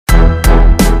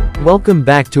Welcome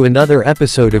back to another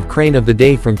episode of Crane of the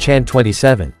Day from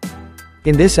Chan27.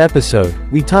 In this episode,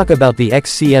 we talk about the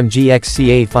XCMG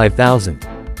XCA5000.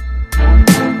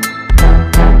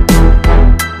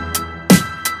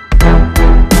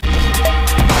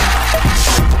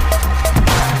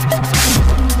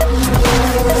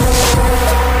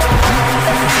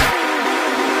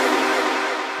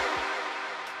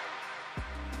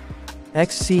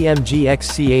 XCMG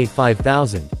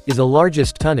XCA5000 is a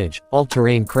largest tonnage,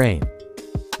 all-terrain crane.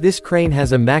 This crane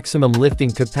has a maximum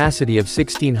lifting capacity of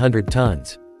 1,600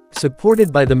 tons.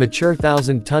 Supported by the mature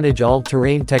 1,000-tonnage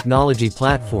all-terrain technology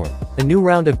platform, a new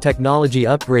round of technology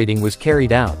upgrading was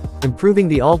carried out, improving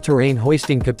the all-terrain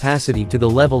hoisting capacity to the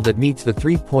level that meets the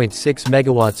 3.6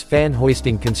 MW fan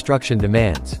hoisting construction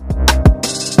demands.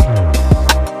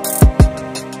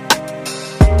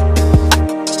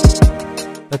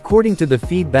 According to the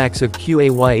feedbacks of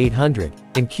QAY800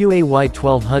 and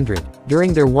QAY1200,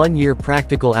 during their one-year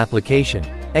practical application,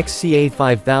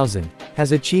 XCA5000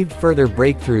 has achieved further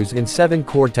breakthroughs in 7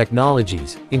 core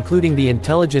technologies, including the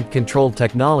intelligent control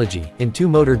technology and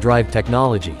 2-motor drive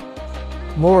technology.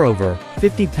 Moreover,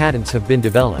 50 patents have been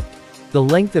developed. The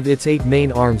length of its 8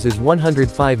 main arms is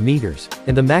 105 meters,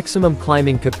 and the maximum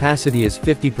climbing capacity is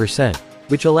 50%.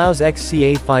 Which allows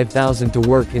XCA5000 to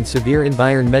work in severe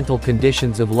environmental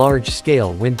conditions of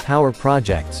large-scale wind power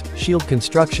projects, shield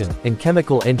construction, and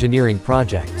chemical engineering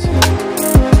projects.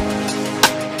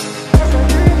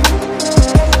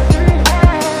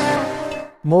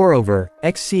 Moreover,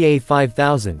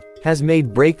 XCA5000 has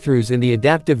made breakthroughs in the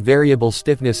adaptive variable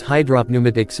stiffness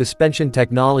hydropneumatic suspension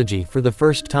technology for the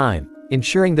first time,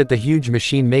 ensuring that the huge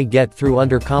machine may get through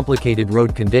under complicated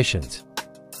road conditions.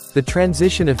 The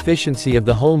transition efficiency of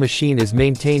the whole machine is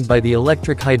maintained by the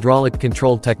electric hydraulic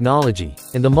control technology,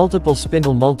 and the multiple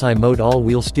spindle multi-mode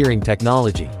all-wheel steering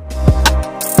technology.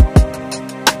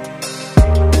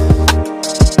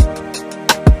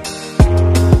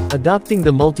 Adopting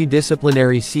the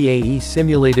multidisciplinary CAE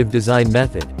simulative design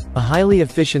method, a highly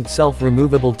efficient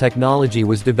self-removable technology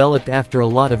was developed after a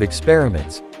lot of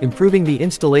experiments, improving the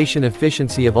installation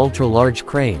efficiency of ultra-large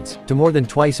cranes, to more than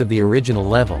twice of the original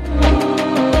level.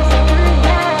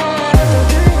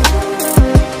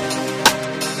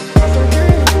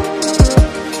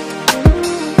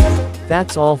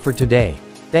 That's all for today.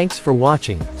 Thanks for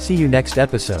watching, see you next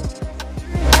episode.